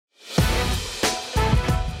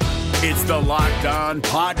It's the Locked On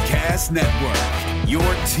Podcast Network, your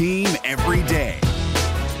team every day.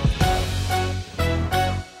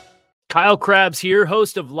 Kyle Krabs here,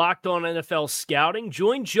 host of Locked On NFL Scouting.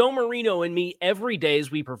 Join Joe Marino and me every day as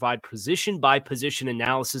we provide position-by-position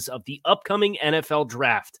analysis of the upcoming NFL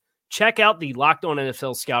Draft. Check out the Locked On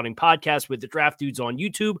NFL Scouting podcast with the Draft Dudes on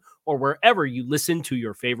YouTube or wherever you listen to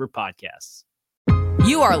your favorite podcasts.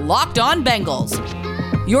 You are Locked On Bengals,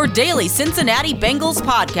 your daily Cincinnati Bengals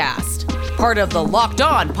podcast. Part of the Locked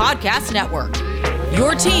On Podcast Network,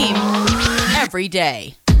 your team every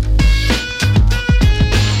day.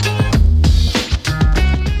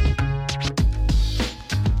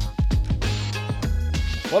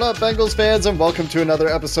 What up, Bengals fans, and welcome to another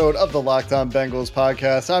episode of the Locked On Bengals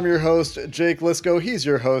podcast. I'm your host, Jake Lisco. He's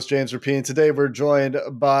your host, James Rapine. Today, we're joined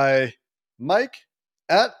by Mike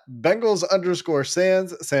at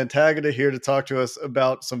Bengals_Sands Santagata here to talk to us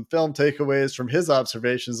about some film takeaways from his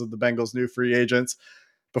observations of the Bengals' new free agents.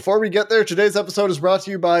 Before we get there, today's episode is brought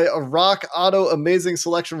to you by Rock Auto. Amazing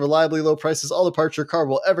selection, reliably low prices, all the parts your car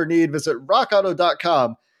will ever need. Visit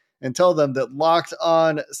rockauto.com and tell them that Locked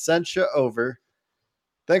On sent you over.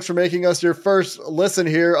 Thanks for making us your first listen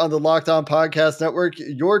here on the Locked On Podcast Network,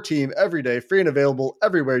 your team every day, free and available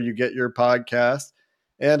everywhere you get your podcast.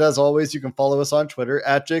 And as always, you can follow us on Twitter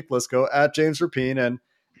at Jake Lisco, at James Rapine, and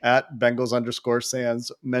at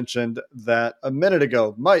Bengals_Sands. Mentioned that a minute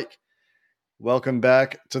ago. Mike, welcome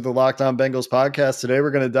back to the Locked On Bengals podcast. Today,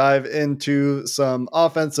 we're going to dive into some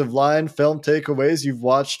offensive line film takeaways. You've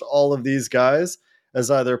watched all of these guys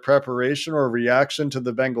as either preparation or reaction to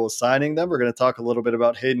the Bengals signing them. We're going to talk a little bit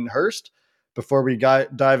about Hayden Hurst. Before we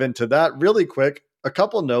dive into that, really quick, a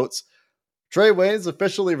couple notes. Trey Waynes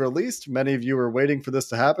officially released. Many of you were waiting for this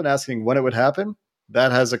to happen, asking when it would happen.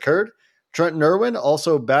 That has occurred. Trenton Irwin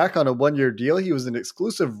also back on a one-year deal. He was an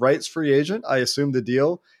exclusive rights free agent. I assume the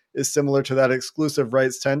deal is similar to that exclusive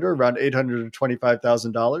rights tender, around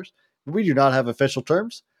 $825,000. We do not have official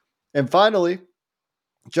terms. And finally,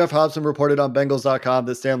 Jeff Hobson reported on Bengals.com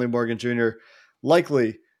that Stanley Morgan Jr.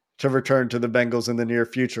 likely to return to the Bengals in the near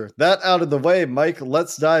future. That out of the way, Mike,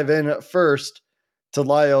 let's dive in first to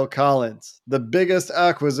La'el Collins. The biggest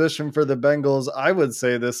acquisition for the Bengals, I would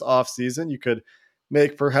say, this offseason. You could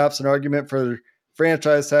make perhaps an argument for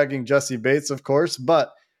franchise tagging Jesse Bates, of course,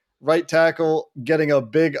 but right tackle getting a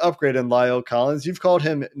big upgrade in La'el Collins. You've called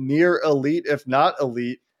him near elite, if not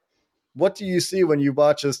elite. What do you see when you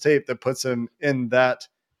watch his tape that puts him in that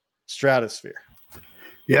stratosphere?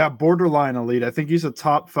 Yeah, borderline elite. I think he's a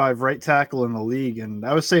top 5 right tackle in the league, and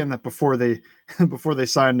I was saying that before they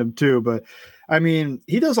signed him too. But I mean,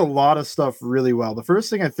 he does a lot of stuff really well. The first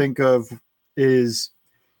thing I think of is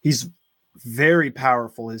he's very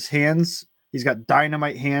powerful. His hands, he's got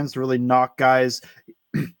dynamite hands to really knock guys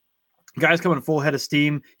coming full head of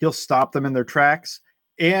steam. He'll stop them in their tracks,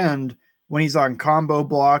 and when he's on combo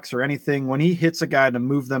blocks or anything, when he hits a guy to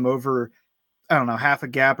move them over, I don't know, half a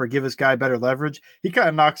gap or give his guy better leverage, he kind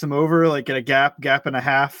of knocks him over like at a gap and a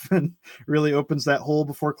half and really opens that hole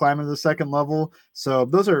before climbing to the second level. So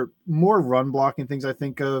those are more run blocking things I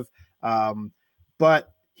think of.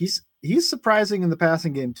 But he's surprising in the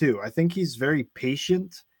passing game too. I think he's very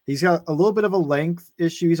patient. He's got a little bit of a length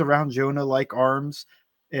issue. He's around Jonah-like arms,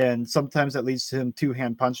 and sometimes that leads to him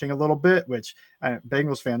two-hand punching a little bit, which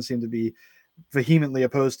Bengals fans seem to be vehemently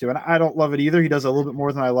opposed to. And I don't love it either. He does a little bit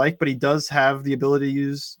more than I like, but he does have the ability to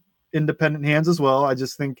use independent hands as well. I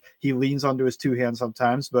just think he leans onto his two hands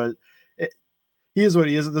sometimes, but he is what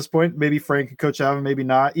he is at this point. Maybe Frank can coach out of him, maybe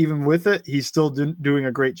not. Even with it, he's still doing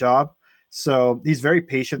a great job. So he's very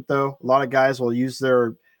patient, though. A lot of guys will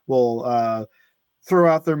throw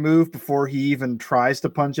out their move before he even tries to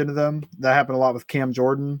punch into them. That happened a lot with Cam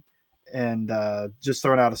Jordan, and just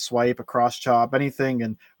throwing out a swipe, a cross chop, anything.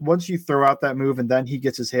 And once you throw out that move and then he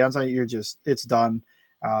gets his hands on it, it's done.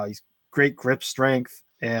 He's great grip strength.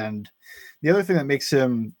 And the other thing that makes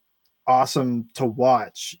him awesome to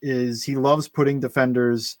watch is he loves putting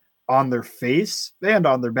defenders on their face and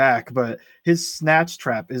on their back, but his snatch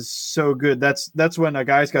trap is so good. That's when a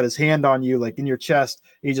guy's got his hand on you, like in your chest,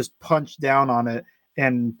 and you just punch down on it,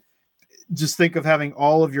 and just think of having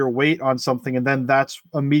all of your weight on something, and then that's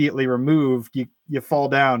immediately removed. You fall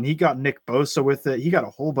down. He got Nick Bosa with it. He got a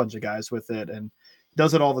whole bunch of guys with it, and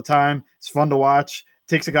does it all the time. It's fun to watch.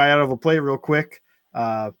 Takes a guy out of a play real quick.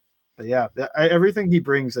 But yeah, everything he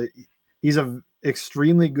brings, he's a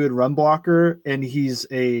extremely good run blocker, and he's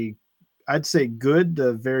I'd say good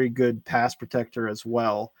to very good pass protector as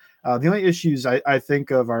well. The only issues I think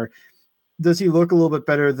of are, does he look a little bit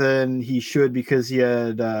better than he should because he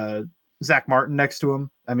had Zach Martin next to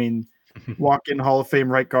him? I mean, walk-in Hall of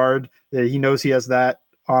Fame right guard. He knows he has that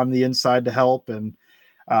on the inside to help. And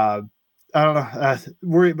I don't know,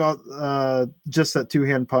 worry about just that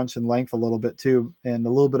two-hand punch and length a little bit too, and a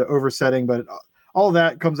little bit of oversetting, but all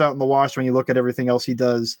that comes out in the wash when you look at everything else he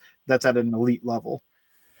does that's at an elite level.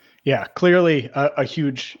 Yeah, clearly a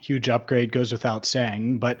huge upgrade, goes without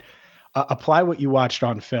saying, but apply what you watched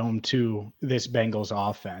on film to this Bengals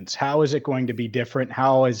offense. How is it going to be different?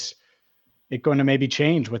 How is it going to maybe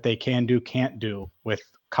change what they can do, can't do with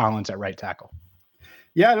Collins at right tackle?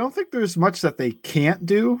 Yeah, I don't think there's much that they can't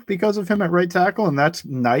do because of him at right tackle, and that's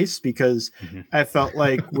nice because I felt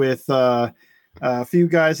like with a few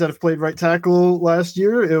guys that have played right tackle last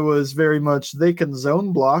year, it was very much they can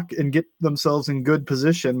zone block and get themselves in good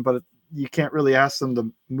position, but you can't really ask them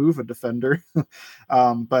to move a defender.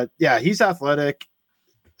 But yeah, he's athletic.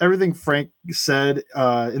 Everything Frank said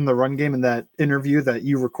in the run game in that interview that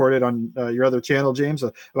you recorded on your other channel, James,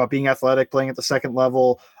 about being athletic, playing at the second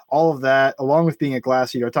level, all of that, along with being a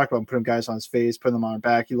glass eater. I talked about putting guys on his face, putting them on his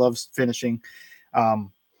back. He loves finishing.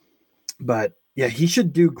 But yeah, he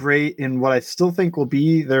should do great in what I still think will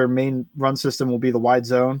be their main run system will be the wide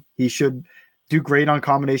zone. He should do great on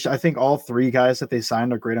combination. I think all three guys that they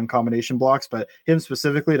signed are great on combination blocks, but him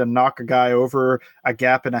specifically to knock a guy over a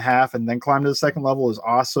gap and a half and then climb to the second level is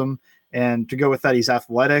awesome. And to go with that, he's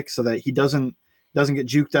athletic so that he doesn't get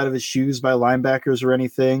juked out of his shoes by linebackers or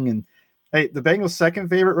anything. And hey, the Bengals' second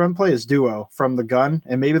favorite run play is duo from the gun,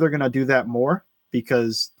 and maybe they're going to do that more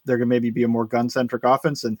because they're going to maybe be a more gun-centric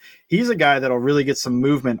offense. And he's a guy that'll really get some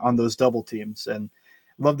movement on those double teams, and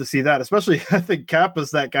love to see that. Especially, I think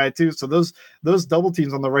Kappa's that guy too. So those double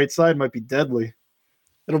teams on the right side might be deadly.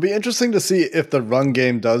 It'll be interesting to see if the run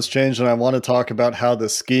game does change, and I want to talk about how the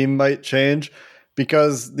scheme might change,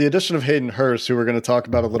 because the addition of Hayden Hurst, who we're going to talk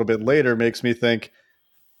about a little bit later, makes me think,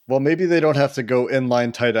 well, maybe they don't have to go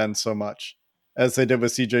inline tight end so much as they did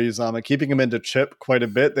with CJ Uzomah, keeping him into chip quite a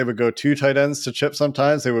bit. They would go two tight ends to chip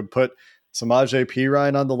sometimes. They would put Samaje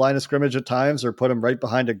Perine on the line of scrimmage at times, or put him right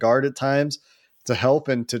behind a guard at times to help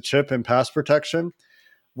and to chip and pass protection.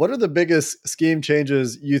 What are the biggest scheme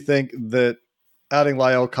changes you think that adding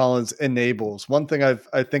La'el Collins enables? One thing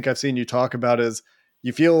I think I've seen you talk about is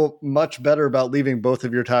you feel much better about leaving both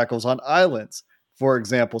of your tackles on islands, for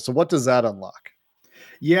example. So what does that unlock?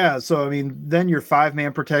 Yeah, so I mean, then your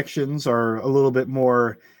 5-man protections are a little bit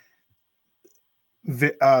more.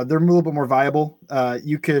 They're a little bit more viable.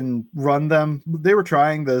 You can run them. They were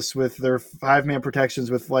trying this with their 5-man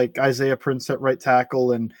protections with like Isaiah Prince at right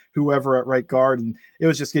tackle and whoever at right guard, and it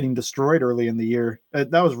was just getting destroyed early in the year.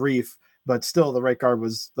 That was Reef, but still the right guard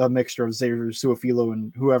was a mixture of Xavier Suafilo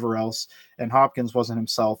and whoever else, and Hopkins wasn't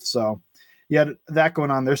himself. So you had that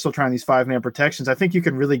going on. They're still trying these 5-man protections. I think you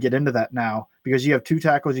can really get into that now because you have 2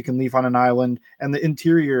 tackles you can leave on an island, and the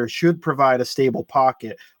interior should provide a stable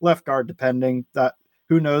pocket. Left guard, depending.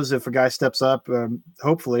 Who knows if a guy steps up,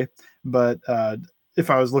 hopefully. But if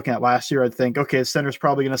I was looking at last year, I'd think, okay, center's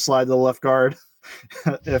probably going to slide to the left guard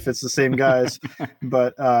if it's the same guys.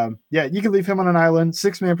 But yeah, you can leave him on an island.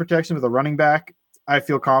 6-man protection with a running back. I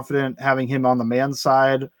feel confident having him on the man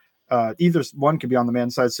side. Either one could be on the man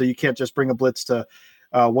side, so you can't just bring a blitz to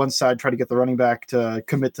one side, try to get the running back to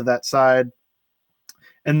commit to that side.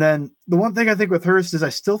 And then the one thing I think with Hurst is I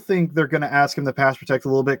still think they're going to ask him to pass protect a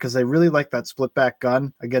little bit because they really like that split back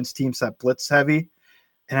gun against teams that blitz heavy.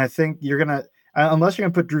 And I think you're going to, unless you're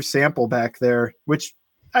going to put Drew Sample back there, which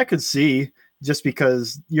I could see just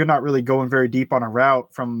because you're not really going very deep on a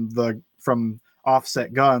route from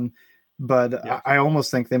offset gun. But yeah. I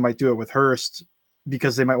almost think they might do it with Hurst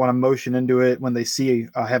because they might want to motion into it when they see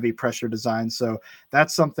a heavy pressure design. So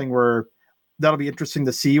that's something where that'll be interesting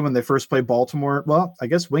to see when they first play Baltimore. Well, I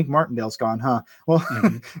guess Wink Martindale's gone, huh? Well,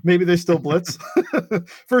 maybe they still blitz.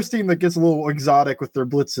 First team that gets a little exotic with their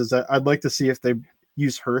blitzes. I'd like to see if they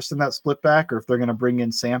use Hurst in that split back or if they're going to bring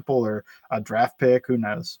in Sample or a draft pick. Who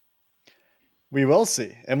knows? We will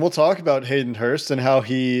see. And we'll talk about Hayden Hurst and how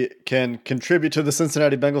he can contribute to the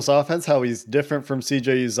Cincinnati Bengals offense, how he's different from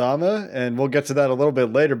CJ Uzomah, and we'll get to that a little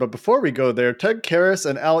bit later. But before we go there, Ted Karras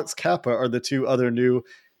and Alex Kappa are the 2 other new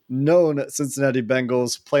known Cincinnati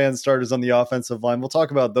Bengals play-in starters on the offensive line. We'll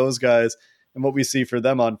talk about those guys and what we see for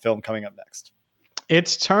them on film coming up next.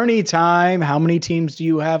 It's tourney time. How many teams do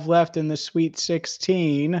you have left in the Sweet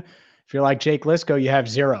 16? If you're like Jake Lisco, you have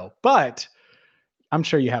 0, but I'm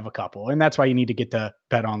sure you have a couple, and that's why you need to get to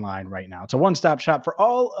Bet Online right now. It's a one-stop shop for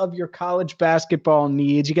all of your college basketball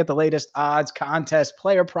needs. You get the latest odds, contests,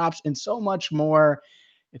 player props, and so much more.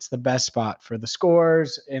 It's the best spot for the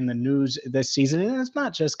scores and the news this season. And it's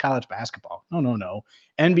not just college basketball. No.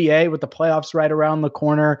 NBA with the playoffs right around the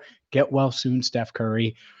corner. Get well soon, Steph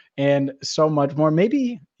Curry. and so much more.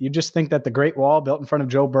 Maybe you just think that the Great Wall built in front of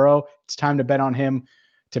Joe Burrow, it's time to bet on him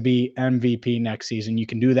to be MVP next season. You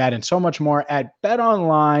can do that and so much more at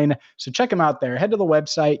BetOnline. So check them out there. Head to the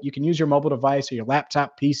website. You can use your mobile device or your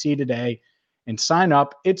laptop, PC today and sign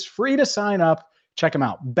up. It's free to sign up. Check them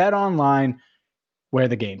out. BetOnline, where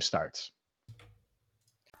the game starts.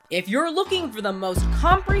 If you're looking for the most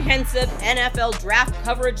comprehensive NFL draft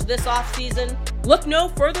coverage this offseason, look no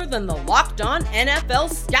further than the Locked On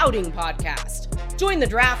NFL Scouting Podcast. Join the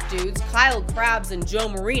draft dudes, Kyle Krabs and Joe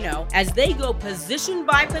Marino, as they go position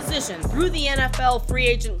by position through the NFL free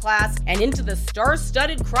agent class and into the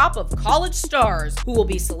star-studded crop of college stars who will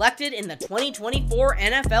be selected in the 2024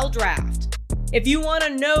 NFL Draft. If you want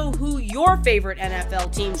to know who your favorite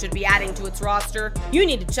NFL team should be adding to its roster, you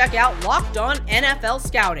need to check out Locked On NFL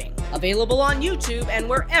Scouting, available on YouTube and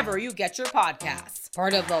wherever you get your podcasts.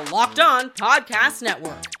 Part of the Locked On Podcast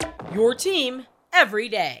Network, your team every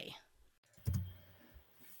day.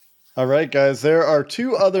 All right, guys, there are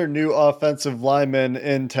two other new offensive linemen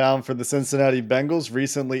in town for the Cincinnati Bengals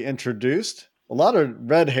recently introduced. A lot of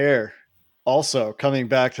red hair also coming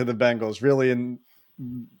back to the Bengals, really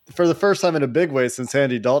for the first time in a big way since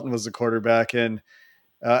Andy Dalton was the quarterback, in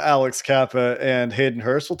Alex Kappa and Hayden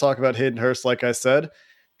Hurst. We'll talk about Hayden Hurst, like I said,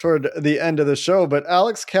 toward the end of the show. But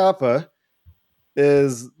Alex Kappa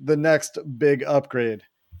is the next big upgrade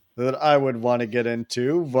that I would want to get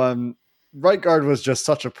into. Right guard was just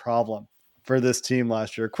such a problem for this team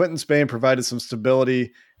last year. Quentin Spain provided some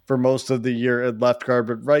stability for most of the year at left guard,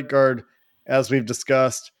 but right guard, as we've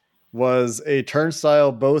discussed, was a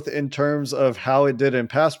turnstile, both in terms of how it did in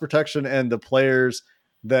pass protection and the players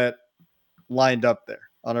that lined up there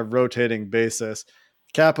on a rotating basis.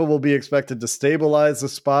 Kappa will be expected to stabilize the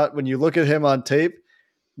spot. When you look at him on tape,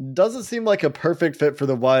 doesn't seem like a perfect fit for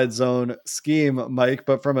the wide zone scheme, Mike,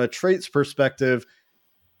 but from a traits perspective,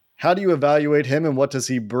 how do you evaluate him and what does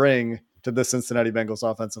he bring to the Cincinnati Bengals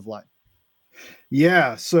offensive line?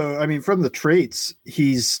 Yeah. So, I mean, from the traits,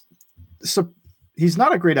 he's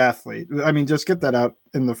not a great athlete. I mean, just get that out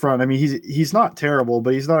in the front. I mean, he's not terrible,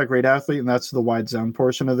 but he's not a great athlete, and that's the wide zone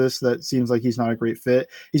portion of this that seems like he's not a great fit.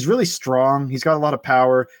 He's really strong. He's got a lot of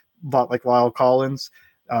power, a lot like Lyle Collins.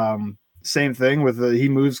 Same thing with he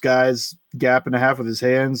moves guys gap and a half with his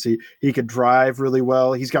hands. He could drive really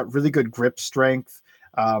well. He's got really good grip strength.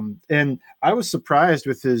 And I was surprised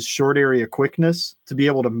with his short area quickness to be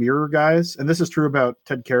able to mirror guys. And this is true about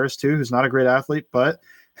Ted Karras too, who's not a great athlete, but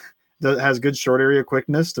has good short area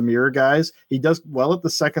quickness to mirror guys. He does well at the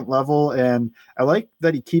second level, and I like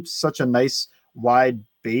that he keeps such a nice wide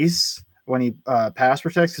base when he pass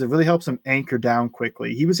protects, because it really helps him anchor down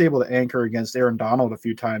quickly. He was able to anchor against Aaron Donald a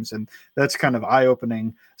few times, and that's kind of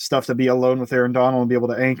eye-opening stuff to be alone with Aaron Donald and be able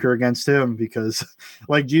to anchor against him, because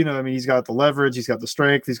like Gino, I mean, he's got the leverage, he's got the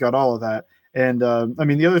strength, he's got all of that. And I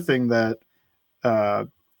mean, the other thing that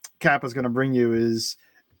Kappa's going to bring you is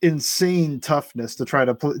insane toughness to try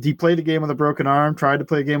to play. He played a game with a broken arm, tried to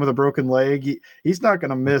play a game with a broken leg. He's not going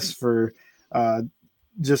to miss for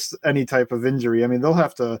just any type of injury. I mean, they'll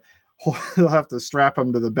have to strap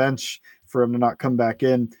him to the bench for him to not come back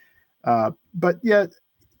in. But yeah,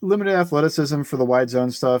 limited athleticism for the wide zone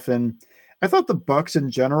stuff. And I thought the Bucs in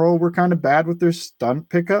general were kind of bad with their stunt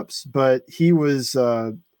pickups, but he was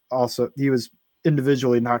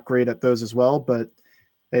individually not great at those as well. But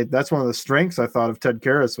hey, that's one of the strengths I thought of Ted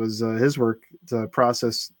Karras was his work to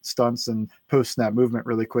process stunts and post-snap movement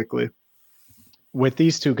really quickly. With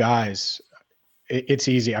these two guys, it's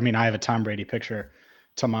easy. I mean, I have a Tom Brady picture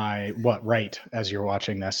to my right as you're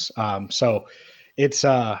watching this. So it's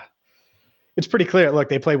pretty clear. Look,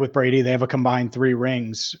 they played with Brady. They have a combined 3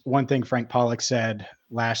 rings. One thing Frank Pollock said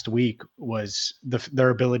last week was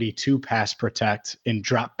their ability to pass protect in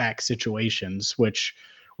drop back situations, which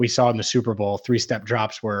we saw in the Super Bowl. 3-step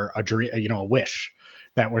drops were a dream, a wish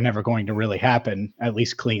that were never going to really happen, at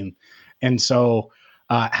least clean. And so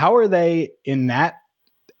how are they in that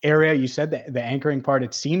area? You said that the anchoring part,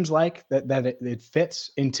 it seems like that it fits.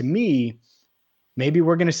 And to me, maybe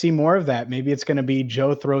we're going to see more of that. Maybe it's going to be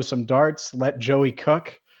Joe throw some darts, let Joey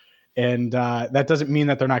cook. And that doesn't mean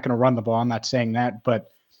that they're not going to run the ball. I'm not saying that, but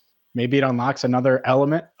maybe it unlocks another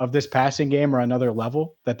element of this passing game or another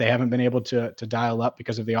level that they haven't been able to dial up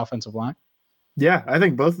because of the offensive line. Yeah, I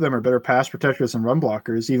think both of them are better pass protectors and run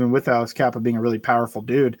blockers, even with Alex Kappa being a really powerful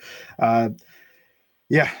dude.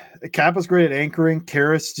 Yeah, Kappa's great at anchoring.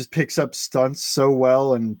 Karras just picks up stunts so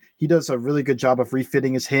well, and he does a really good job of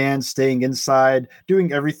refitting his hands, staying inside,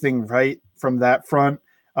 doing everything right from that front.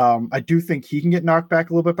 I do think he can get knocked back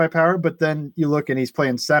a little bit by power, but then you look and he's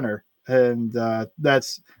playing center, and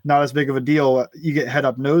that's not as big of a deal. You get head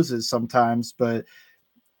up noses sometimes, but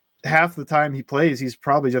half the time he plays, he's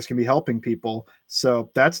probably just going to be helping people.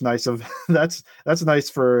 So that's nice of that's nice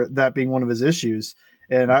for that being one of his issues.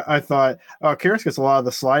 And I thought, Karras gets a lot of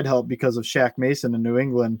the slide help because of Shaq Mason in New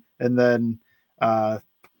England. And then,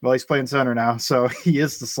 he's playing center now, so he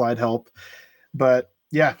is the slide help. But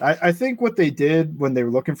yeah, I think what they did when they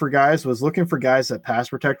were looking for guys was looking for guys that pass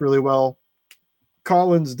protect really well.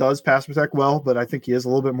 Collins does pass protect well, but I think he is a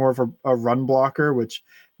little bit more of a run blocker, which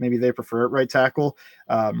maybe they prefer at right tackle.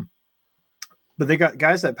 But they got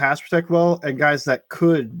guys that pass protect well and guys that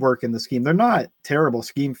could work in the scheme. They're not terrible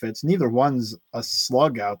scheme fits. Neither one's a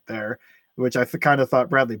slug out there, which I kind of thought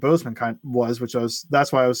Bradley Bozeman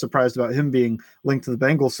that's why I was surprised about him being linked to the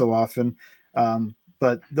Bengals so often.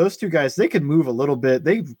 But those two guys, they can move a little bit.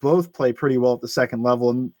 They both play pretty well at the second level,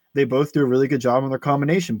 and they both do a really good job on their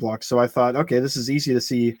combination blocks. So I thought, okay, this is easy to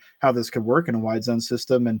see how this could work in a wide zone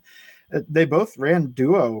system. And they both ran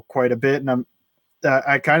duo quite a bit. And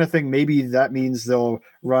I kind of think maybe that means they'll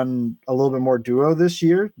run a little bit more duo this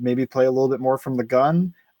year, maybe play a little bit more from the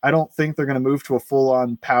gun. I don't think they're going to move to a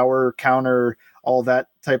full-on power counter, all that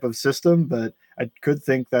type of system, but I could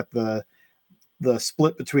think that the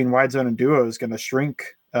split between wide zone and duo is going to shrink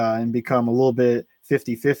and become a little bit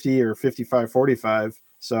 50-50 or 55-45.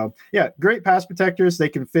 So yeah, great pass protectors. They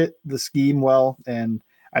can fit the scheme well. And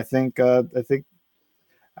I think Joey's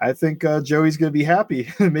going to be happy.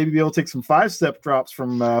 Maybe be able to take some 5-step drops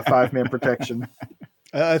from 5-man protection.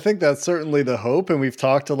 I think that's certainly the hope, and we've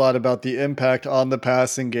talked a lot about the impact on the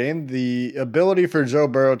passing game. The ability for Joe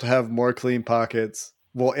Burrow to have more clean pockets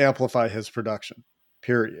will amplify his production,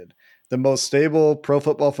 period. The most stable Pro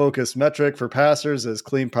Football Focus metric for passers is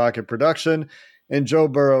clean pocket production, and Joe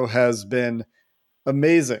Burrow has been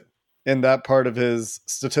amazing in that part of his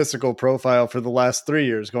statistical profile for the last 3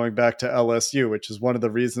 years, going back to LSU, which is one of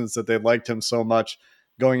the reasons that they liked him so much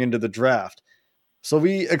going into the draft. So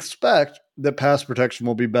we expect that pass protection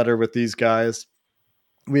will be better with these guys.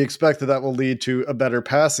 We expect that will lead to a better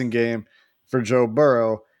passing game for Joe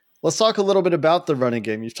Burrow. Let's talk a little bit about the running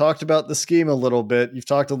game. You've talked about the scheme a little bit. You've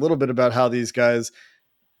talked a little bit about how these guys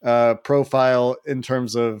profile in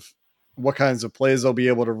terms of what kinds of plays they'll be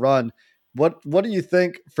able to run. What do you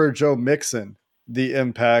think for Joe Mixon the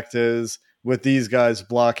impact is with these guys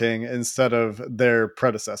blocking instead of their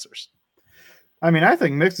predecessors? I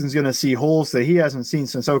think Mixon's going to see holes that he hasn't seen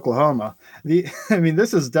since Oklahoma.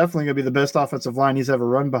 This is definitely going to be the best offensive line he's ever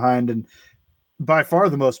run behind, and by far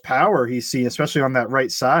the most power he's seen, especially on that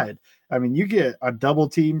right side. You get a double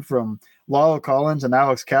team from Lyle Collins and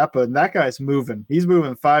Alex Kappa, and that guy's moving. He's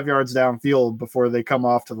moving 5 yards downfield before they come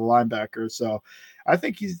off to the linebacker. So I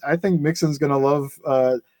think Mixon's going to love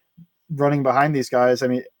running behind these guys.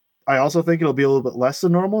 I also think it'll be a little bit less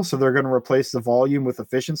than normal, so they're going to replace the volume with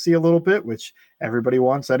efficiency a little bit, which everybody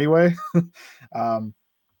wants anyway. I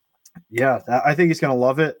think he's going to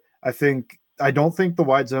love it. I don't think the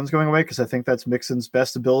wide zone's going away because I think that's Mixon's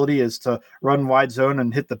best ability is to run wide zone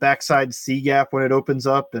and hit the backside C gap when it opens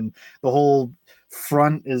up, and the whole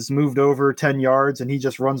front is moved over 10 yards, and he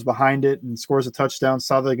just runs behind it and scores a touchdown.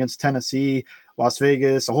 Saw that against Tennessee, Las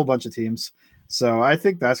Vegas, a whole bunch of teams. So I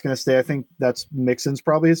think that's going to stay. I think that's Mixon's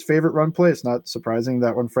probably his favorite run play. It's not surprising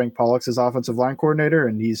that when Frank Pollock's his offensive line coordinator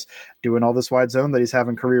and he's doing all this wide zone that he's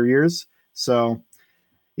having career years. So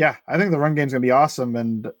yeah, I think the run game's going to be awesome.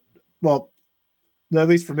 And well, at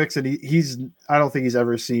least for Mixon, I don't think he's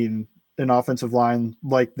ever seen an offensive line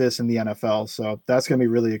like this in the NFL. So that's going to be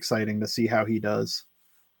really exciting to see how he does.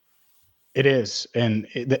 It is. And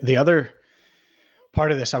the other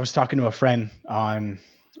part of this, I was talking to a friend on,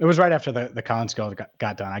 it was right after the Collins goal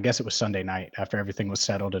got done. I guess it was Sunday night after everything was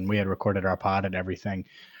settled and we had recorded our pod and everything.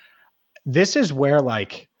 This is where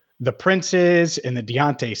like the Princes and the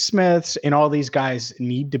Deontay Smiths and all these guys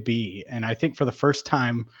need to be. And I think for the first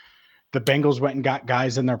time, the Bengals went and got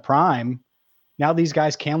guys in their prime. Now these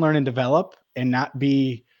guys can learn and develop and not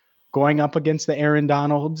be going up against the Aaron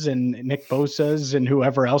Donalds and Nick Bosa's and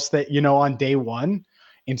whoever else that, on day one.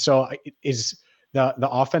 And so is the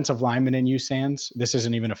offensive lineman in you, Sands, this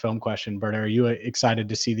isn't even a film question, but are you excited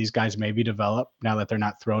to see these guys maybe develop now that they're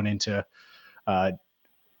not thrown into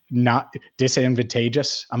not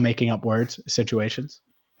disadvantageous, I'm making up words, situations?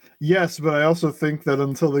 Yes, but I also think that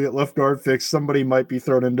until they get left guard fixed, somebody might be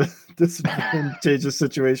thrown into disadvantageous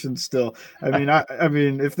situations still.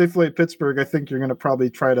 If they play Pittsburgh, I think you're going to probably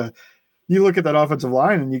try to – you look at that offensive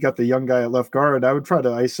line and you got the young guy at left guard. I would try to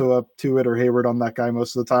ISO up to it or Hayward on that guy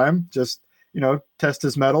most of the time. Just, test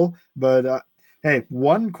his mettle. But, hey,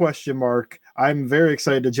 one question mark. I'm very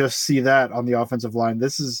excited to just see that on the offensive line.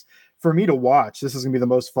 This is – for me to watch, this is going to be the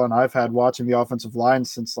most fun I've had watching the offensive line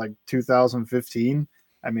since like 2015.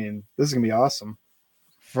 This is going to be awesome.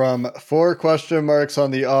 From 4 question marks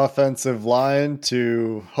on the offensive line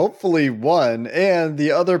to hopefully 1. And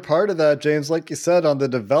the other part of that, James, like you said, on the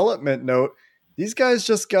development note, these guys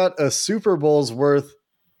just got a Super Bowl's worth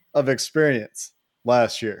of experience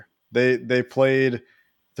last year. They played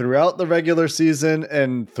throughout the regular season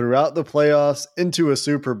and throughout the playoffs into a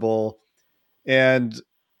Super Bowl. And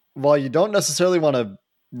while you don't necessarily want to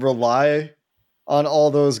rely on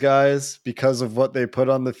all those guys because of what they put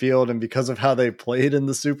on the field and because of how they played in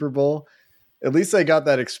the Super Bowl, at least they got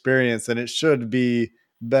that experience, and it should be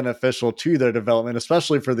beneficial to their development,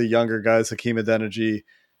 especially for the younger guys, Hakeem Adeniji,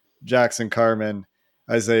 Jackson Carman,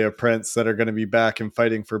 Isaiah Prince, that are going to be back and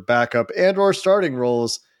fighting for backup and or starting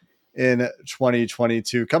roles in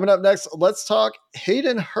 2022. Coming up next, let's talk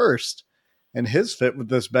Hayden Hurst and his fit with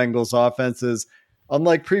this Bengals offense. Is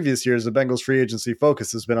unlike previous years, the Bengals free agency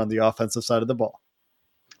focus has been on the offensive side of the ball.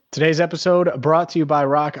 Today's episode brought to you by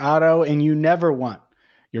Rock Auto, and you never want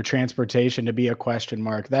your transportation to be a question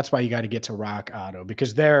mark. That's why you got to get to Rock Auto,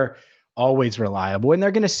 because they're always reliable and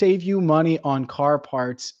they're going to save you money on car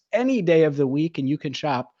parts any day of the week. And you can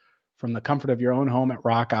shop from the comfort of your own home at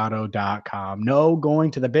rockauto.com. No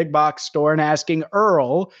going to the big box store and asking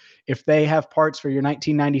Earl if they have parts for your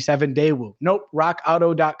 1997 Daewoo. Nope,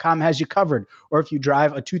 rockauto.com has you covered. Or if you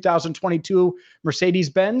drive a 2022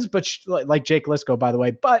 Mercedes-Benz, but like Jake Lisco, by the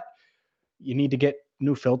way, but you need to get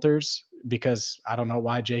new filters, because I don't know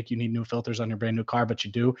why, Jake, you need new filters on your brand new car, but you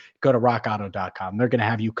do. Go to rockauto.com. They're going to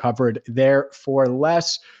have you covered there for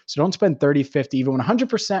less. So don't spend 30, 50, even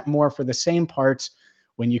 100% more for the same parts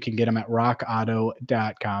when you can get them at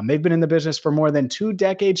rockauto.com. They've been in the business for more than 2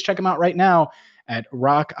 decades. Check them out right now at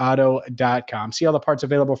rockauto.com. See all the parts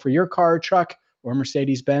available for your car, truck, or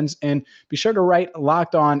Mercedes-Benz. And be sure to write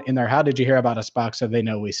Locked On in their How Did You Hear About Us box so they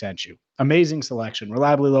know we sent you. Amazing selection,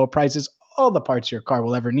 reliably low prices, all the parts your car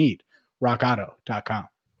will ever need. rockauto.com.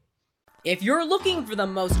 If you're looking for the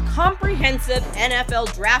most comprehensive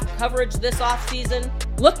NFL draft coverage this offseason,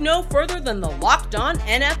 look no further than the Locked On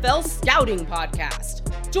NFL Scouting Podcast.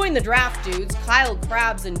 Join the draft dudes, Kyle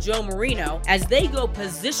Krabs and Joe Marino, as they go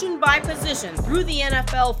position by position through the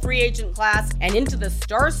NFL free agent class and into the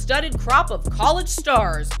star-studded crop of college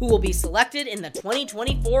stars who will be selected in the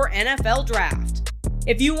 2024 NFL Draft.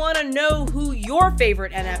 If you want to know who your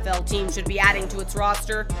favorite NFL team should be adding to its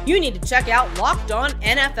roster, you need to check out Locked On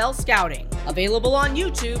NFL Scouting, available on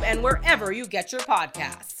YouTube and wherever you get your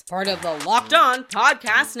podcasts. Part of the Locked On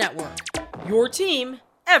Podcast Network, your team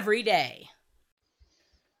every day.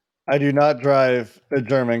 I do not drive a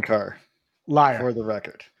German car. Liar. For the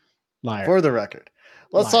record. Liar. For the record.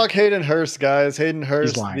 Let's talk Hayden Hurst, guys. Hayden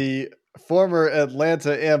Hurst, the former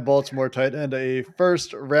Atlanta and Baltimore tight end, a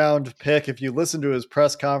first-round pick. If you listen to his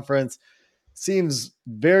press conference, seems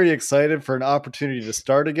very excited for an opportunity to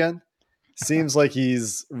start again. Seems like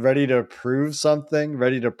he's ready to prove something,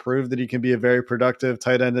 ready to prove that he can be a very productive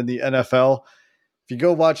tight end in the NFL. If you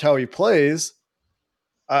go watch how he plays,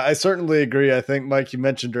 I certainly agree. I think, Mike, you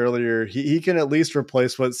mentioned earlier, he can at least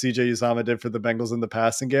replace what CJ Uzomah did for the Bengals in the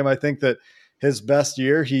passing game. I think that his best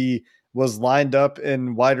year, he was lined up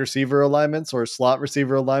in wide receiver alignments or slot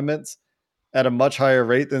receiver alignments at a much higher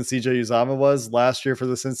rate than CJ Uzomah was last year for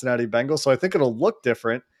the Cincinnati Bengals. So I think it'll look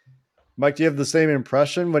different. Mike, do you have the same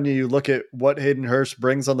impression when you look at what Hayden Hurst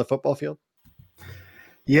brings on the football field?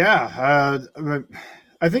 Yeah,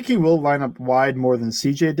 I think he will line up wide more than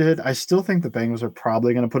CJ did. I still think the Bengals are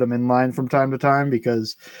probably going to put him in line from time to time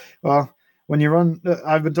because, well, when you run,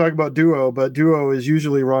 I've been talking about duo, but duo is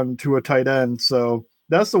usually run to a tight end. So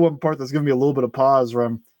that's the one part that's giving me a little bit of pause where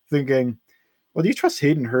I'm thinking, well, do you trust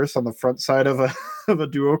Hayden Hurst on the front side of a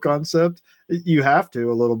duo concept? You have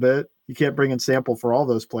to a little bit. You can't bring in Sample for all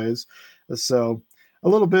those plays. So a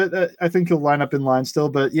little bit, I think he'll line up in line still.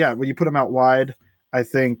 But yeah, when you put him out wide, I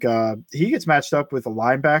think he gets matched up with a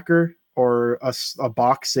linebacker or a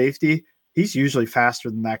box safety. He's usually faster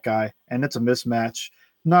than that guy, and it's a mismatch.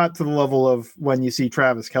 Not to the level of when you see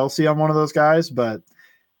Travis Kelce on one of those guys, but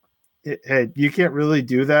hey, you can't really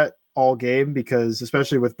do that all game because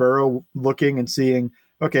especially with Burrow looking and seeing,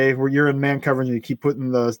 okay, where you're in man coverage and you keep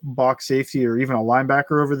putting the box safety or even a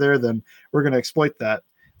linebacker over there, then we're going to exploit that.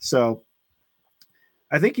 So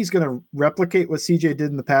I think he's going to replicate what CJ did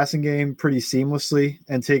in the passing game pretty seamlessly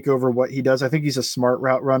and take over what he does. I think he's a smart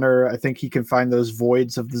route runner. I think he can find those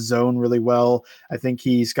voids of the zone really well. I think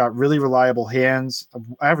he's got really reliable hands,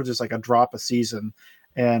 averages like a drop a season,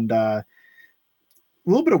 and a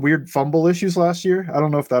little bit of weird fumble issues last year. I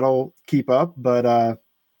don't know if that'll keep up, but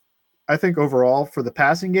I think overall for the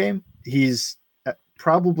passing game, he's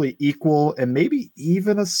probably equal and maybe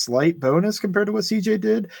even a slight bonus compared to what CJ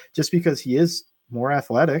did, just because he is more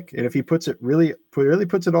athletic. And if he puts it really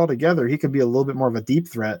puts it all together, he could be a little bit more of a deep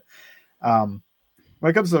threat. When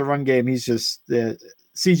it comes to the run game, he's just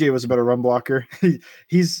CJ was a better run blocker.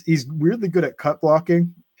 He's weirdly good at cut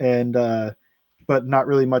blocking and but not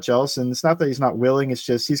really much else. And it's not that he's not willing. It's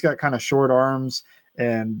just he's got kind of short arms,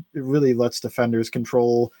 and it really lets defenders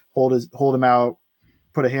hold him out,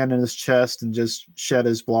 put a hand in his chest, and just shed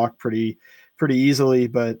his block pretty easily.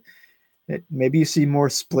 But maybe you see more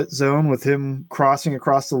split zone with him crossing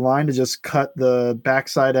across the line to just cut the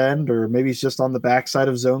backside end, or maybe he's just on the backside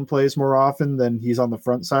of zone plays more often than he's on the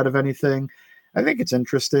front side of anything. I think it's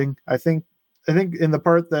interesting. I think in the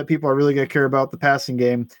part that people are really going to care about, the passing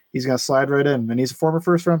game, he's going to slide right in, and he's a former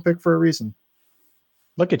first-round pick for a reason.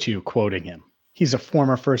 Look at you quoting him. I was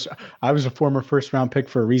a former first-round pick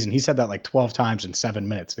for a reason. He said that like 12 times in 7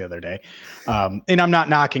 minutes the other day. And I'm not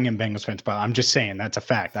knocking him, Bengals fans, but I'm just saying that's a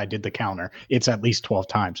fact. I did the counter. It's at least 12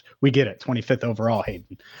 times. We get it. 25th overall,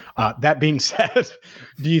 Hayden. That being said,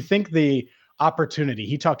 do you think the opportunity,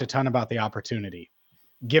 he talked a ton about the opportunity,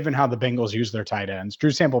 given how the Bengals use their tight ends,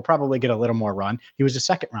 Drew Sample will probably get a little more run. He was a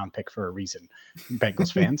second-round pick for a reason,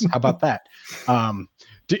 Bengals fans. How about that?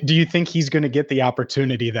 Do you think he's going to get the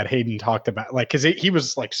opportunity that Hayden talked about? Like, because he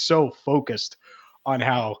was like so focused on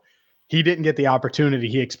how he didn't get the opportunity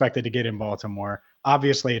he expected to get in Baltimore.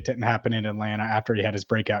 Obviously, it didn't happen in Atlanta after he had his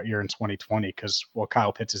breakout year in 2020 because, well,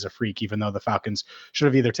 Kyle Pitts is a freak, even though the Falcons should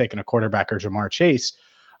have either taken a quarterback or Jamar Chase.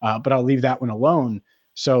 But I'll leave that one alone.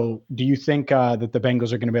 So do you think that the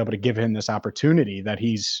Bengals are going to be able to give him this opportunity that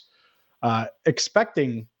he's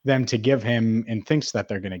expecting them to give him and thinks that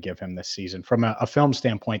they're going to give him this season? From a film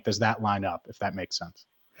standpoint, does that line up, if that makes sense?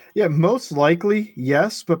 Yeah, most likely,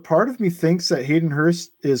 yes. But part of me thinks that Hayden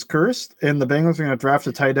Hurst is cursed, and the Bengals are going to draft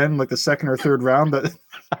a tight end like the second or third round that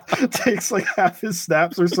takes like half his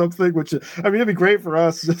snaps or something. Which, I mean, it'd be great for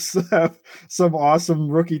us just to have some awesome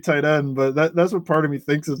rookie tight end. But that's what part of me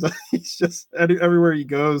thinks, is that he's just everywhere he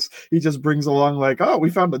goes, he just brings along like, oh, we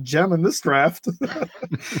found a gem in this draft.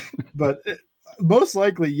 But most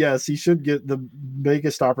likely, yes, he should get the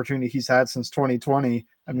biggest opportunity he's had since 2020.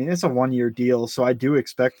 I mean, it's a 1-year deal, so I do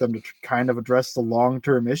expect them to kind of address the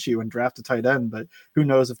long-term issue and draft a tight end, but who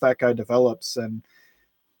knows if that guy develops. And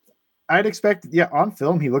I'd expect, on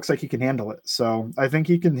film, he looks like he can handle it. So I think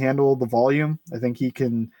he can handle the volume. I think he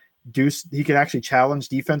can actually challenge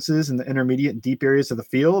defenses in the intermediate and deep areas of the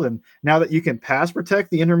field. And now that you can pass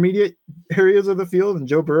protect the intermediate areas of the field, and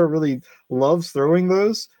Joe Burrow really loves throwing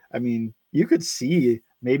those, I mean, you could see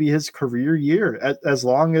maybe his career year, as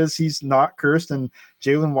long as he's not cursed and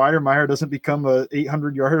Jalen Weidermeyer doesn't become a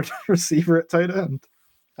 800-yard receiver at tight end.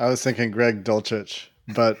 I was thinking Greg Dulcich,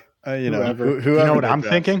 but whoever. You know what I'm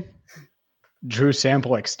thinking? Drew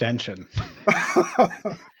Sample extension.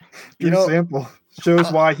 Drew Sample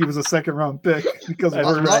shows why he was a second-round pick, because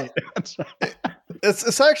that's right. That's right.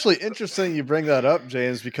 It's actually interesting you bring that up,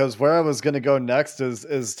 James, because where I was going to go next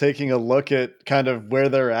is taking a look at kind of where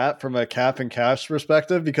they're at from a cap and cash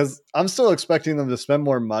perspective, because I'm still expecting them to spend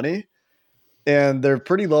more money, and they're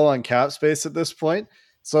pretty low on cap space at this point.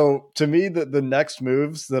 So to me, the next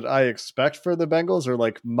moves that I expect for the Bengals are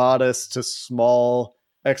like modest to small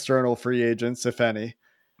external free agents, if any,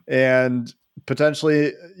 and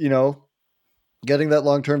potentially, getting that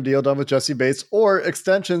long-term deal done with Jesse Bates, or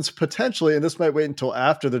extensions potentially, and this might wait until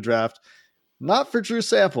after the draft, not for Drew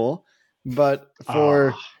Sample, but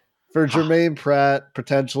for Jermaine Pratt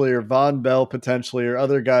potentially, or Von Bell potentially, or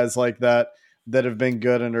other guys like that have been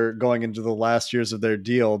good and are going into the last years of their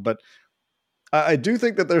deal. But I do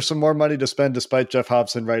think that there's some more money to spend, despite Jeff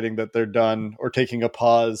Hobson writing that they're done or taking a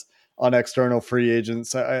pause on external free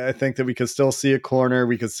agents. I think that we could still see a corner.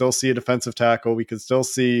 We could still see a defensive tackle. We could still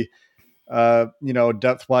see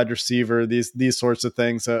depth wide receiver, these sorts of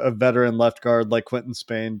things, a veteran left guard like Quentin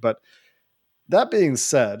Spain. But that being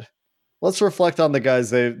said, let's reflect on the guys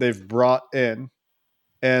they've brought in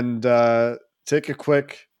and take a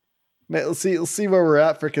quick. Let's see where we're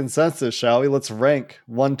at for consensus, shall we? Let's rank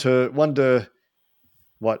one to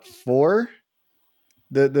what, 4?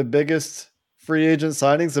 The biggest free agent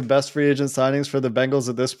signings, the best free agent signings for the Bengals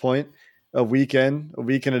at this point. A week and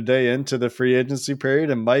a day into the free agency period.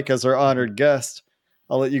 And Mike, as our honored guest,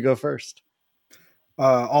 I'll let you go first.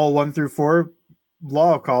 All 1 through 4,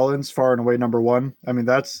 Law Collins, far and away number 1. I mean,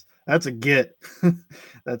 that's a get.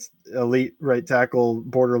 That's elite right tackle,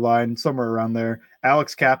 borderline, somewhere around there.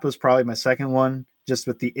 Alex Kappa is probably my second one, just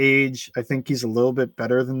with the age. I think he's a little bit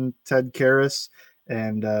better than Ted Karras,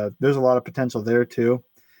 and there's a lot of potential there too.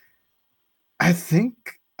 I think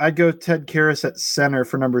I'd go Ted Karras at center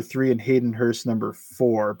for number 3 and Hayden Hurst number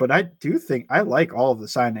 4. But I do think I like all of the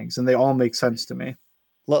signings, and they all make sense to me.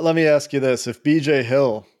 Let me ask you this. If BJ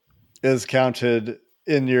Hill is counted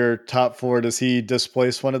in your top 4, does he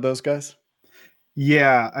displace one of those guys?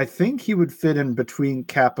 Yeah, I think he would fit in between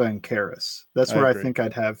Kappa and Karras. That's where I agree. think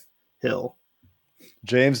I'd have Hill.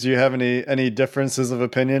 James, do you have any differences of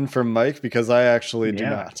opinion from Mike? Because I actually do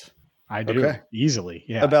not. I do. Okay. Easily.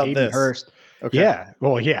 Yeah. About Hayden this. Hurst. Okay. Yeah.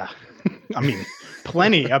 Well, yeah. I mean,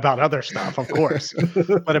 plenty about other stuff, of course,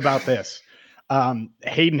 but about this.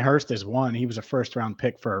 Hayden Hurst is 1. He was a first round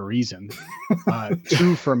pick for a reason.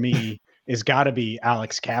 2 for me is got to be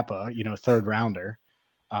Alex Kappa, 3rd rounder.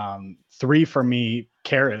 3 for me,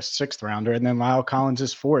 Karras, 6th rounder, and then Lyle Collins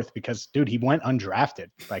is 4th because, dude, he went undrafted.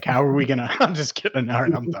 Like, how are we gonna? I'm just kidding. All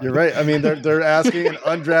right, I'm done. You're right. I mean, they're asking an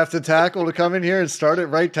undrafted tackle to come in here and start at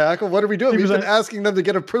right tackle. What are we doing? We've been asking them to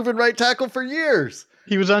get a proven right tackle for years.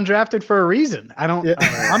 He was undrafted for a reason. I don't. Yeah.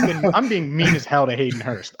 I'm being mean as hell to Hayden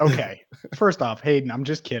Hurst. Okay, first off, Hayden, I'm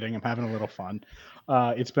just kidding. I'm having a little fun.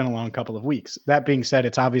 It's been a long couple of weeks. That being said,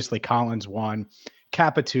 it's obviously Collins 1,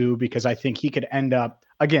 Kappa 2, because I think he could end up.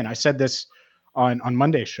 Again, I said this on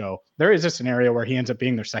Monday's show. There is a scenario where he ends up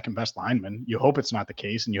being their second best lineman. You hope it's not the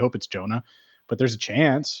case, and you hope it's Jonah, but there's a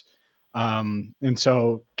chance. And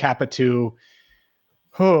so Kappa 2,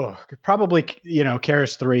 probably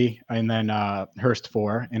Karras 3, and then Hurst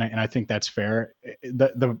 4, and I think that's fair.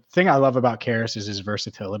 The thing I love about Karras is his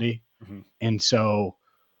versatility, and so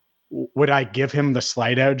would I give him the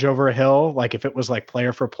slight edge over a Hill? Like if it was like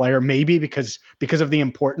player for player, maybe because of the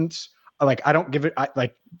importance. Like I don't give it.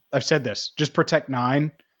 Like I've said this, just protect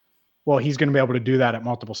 9. Well, he's going to be able to do that at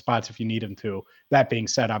multiple spots if you need him to. That being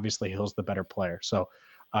said, obviously Hill's the better player, so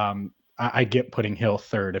I get putting Hill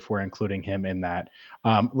 3rd if we're including him in that.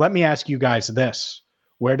 Let me ask you guys this: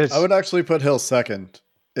 I would actually put Hill 2nd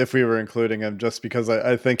if we were including him, just because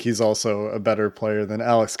I think he's also a better player than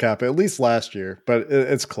Alex Kappa, at least last year. But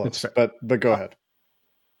it's close. But go ahead.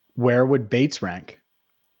 Where would Bates rank?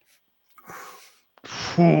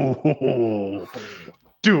 Do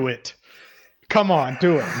it. Come on,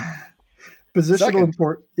 do it. Positional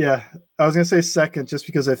important. Yeah, I was going to say 2nd just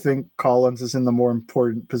because I think Collins is in the more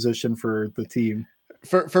important position for the team.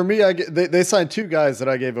 For me, they signed 2 guys that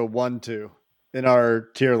I gave a 1 to in our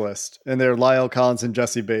tier list, and they're Lyle Collins and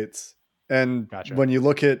Jesse Bates. And when you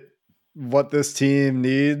look at what this team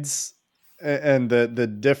needs and the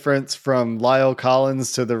difference from Lyle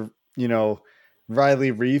Collins to the,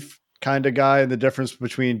 Riley Reif kind of guy, and the difference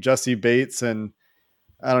between Jesse Bates and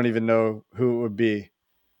I don't even know who it would be.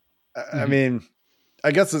 I mean,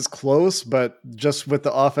 I guess it's close, but just with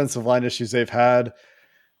the offensive line issues they've had,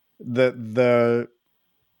 the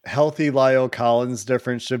healthy Lyle Collins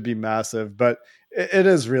difference should be massive, but it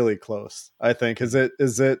is really close. I think. Is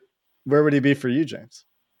it, where would he be for you, James?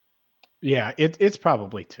 Yeah, it's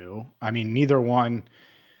probably 2. I mean, neither one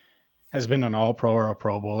has been an all-pro or a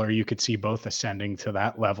Pro Bowler. You could see both ascending to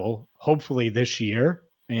that level, hopefully this year.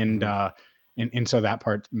 And so that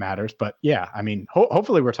part matters. But yeah, I mean,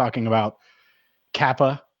 hopefully we're talking about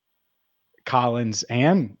Kappa, Collins,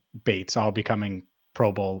 and Bates all becoming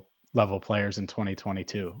Pro Bowl level players in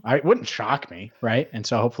 2022. It wouldn't shock me, right? And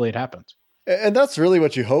so hopefully it happens. And that's really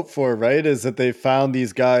what you hope for, right? Is that they found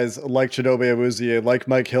these guys like Chidobe Awuzie, like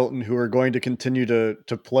Mike Hilton, who are going to continue to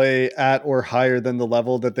play at or higher than the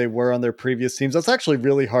level that they were on their previous teams. That's actually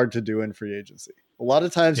really hard to do in free agency. A lot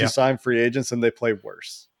of times you sign free agents and they play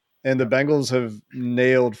worse. And the Bengals have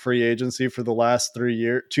nailed free agency for the last 2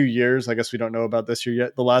 years. I guess we don't know about this year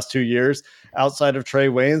yet. The last 2 years, outside of Trey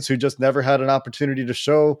Waynes, who just never had an opportunity to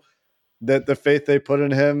show that the faith they put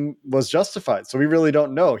in him was justified. So we really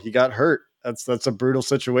don't know. He got hurt. That's a brutal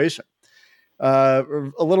situation. A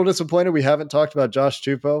little disappointed we haven't talked about Josh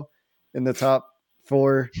Tupou in the top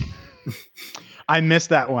 4. I missed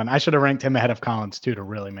that one. I should have ranked him ahead of Collins too to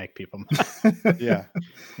really make people. Yeah,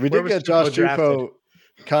 we did get Josh Tupou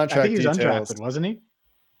contract I think he was details. Undrafted, wasn't he?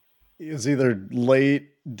 He was either late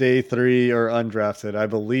day 3 or undrafted. I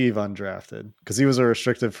believe undrafted because he was a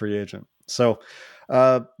restricted free agent. So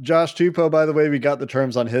Josh Tupou, by the way, we got the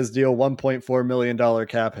terms on his deal, $1.4 million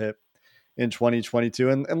cap hit in 2022.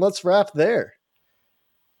 And let's wrap there.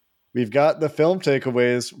 We've got the film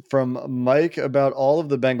takeaways from Mike about all of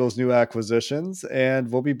the Bengals' new acquisitions, and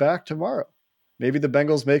we'll be back tomorrow. Maybe the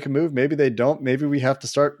Bengals make a move. Maybe they don't. Maybe we have to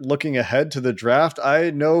start looking ahead to the draft.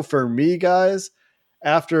 I know for me, guys,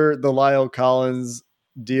 after the Lyle Collins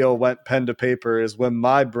deal went pen to paper is when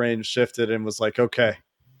my brain shifted and was like, okay,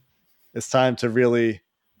 it's time to really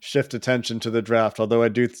shift attention to the draft. Although I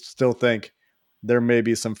do still think there may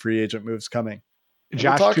be some free agent moves coming.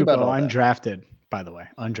 Josh Tupou, undrafted, by the way.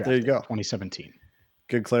 Undrafted. There you go. 2017.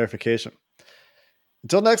 Good clarification.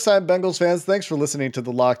 Until next time, Bengals fans, thanks for listening to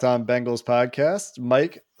the Locked On Bengals podcast.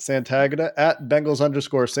 Mike Santagata at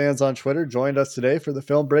Bengals_Sands on Twitter joined us today for the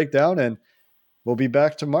film breakdown, and we'll be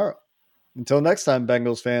back tomorrow. Until next time,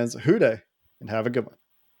 Bengals fans, hooday, and have a good one.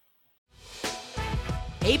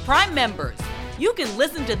 Hey, Prime members, you can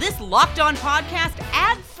listen to this Locked On podcast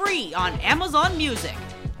ad-free on Amazon Music.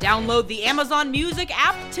 Download the Amazon Music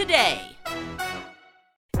app today.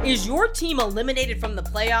 Is your team eliminated from the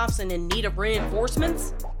playoffs and in need of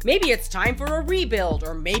reinforcements? Maybe it's time for a rebuild,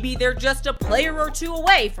 or maybe they're just a player or two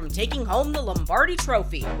away from taking home the Lombardi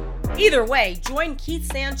Trophy. Either way, join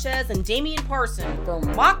Keith Sanchez and Damian Parson for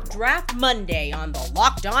Mock Draft Monday on the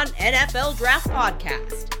Locked On NFL Draft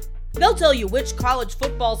Podcast. They'll tell you which college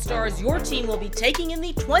football stars your team will be taking in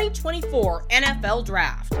the 2024 NFL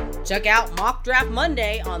Draft. Check out Mock Draft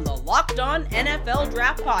Monday on the Locked On NFL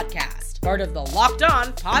Draft Podcast, part of the Locked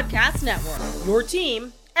On Podcast Network. Your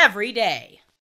team every day.